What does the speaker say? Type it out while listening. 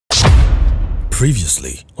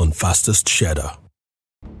Previously on Fastest Shedder.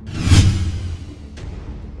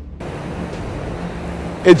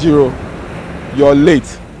 Ejiro, you're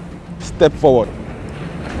late. Step forward.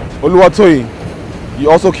 Oluwatoyin, you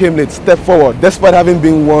also came late. Step forward. Despite having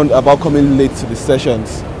been warned about coming late to the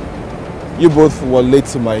sessions, you both were late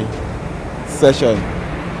to my session.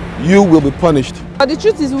 You will be punished. But the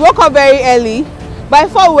truth is, we woke up very early. By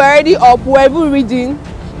 4 we were already up, we were even reading,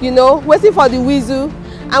 waiting for the whistle.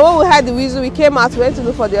 And when we had the whistle, we came out, we went to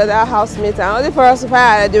look for the other housemates, and only for us to find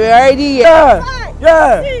out that they were already here. Yeah! 5,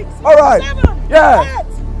 Yeah! 6, all right! 7, Yeah! 8,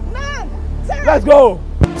 9, 10. Let's go!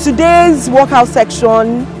 Today's workout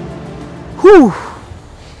section,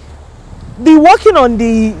 the walking on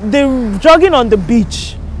the jogging on the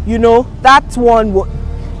beach, that one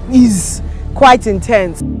is quite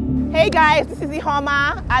intense. Hey guys, this is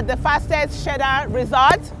Ihoma at the FaSttest Shedder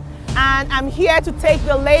Resort, and I'm here to take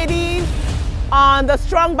the ladies on the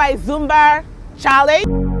Strong by Zumba challenge.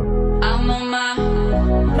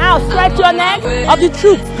 Now stretch your neck. Of the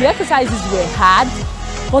truth, the exercises were hard,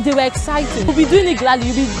 but they were exciting. You'll be doing it gladly,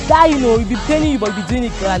 you'll be dying, you'll be paining you, but you'll be doing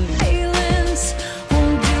it gladly.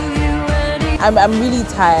 I'm really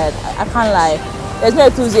tired, I can't lie. There's no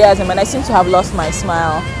enthusiasm and I seem to have lost my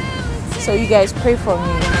smile. So you guys pray for me.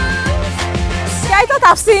 Yeah, I thought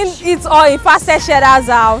I've seen it all in Fastest Shedder's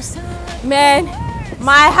house. Man,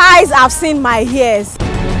 my eyes have seen my ears.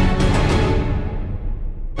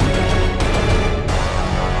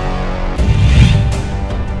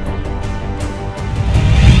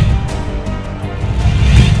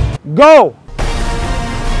 Go!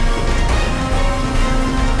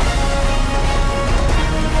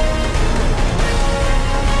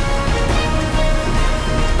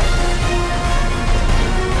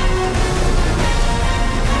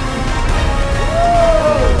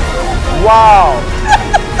 Wow!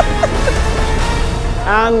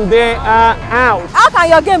 And they are out. How can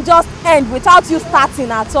your game just end without you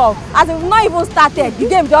starting at all? As if not even started, the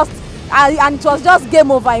game just, and it was just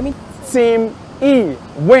game over. I mean, Team E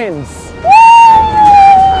wins.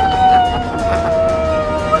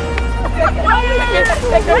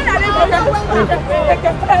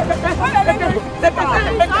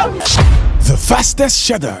 The Fastest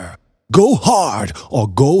Shedder. Go hard or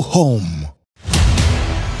go home.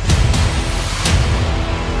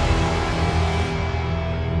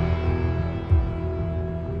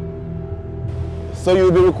 So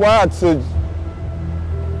you'll be required to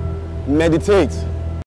meditate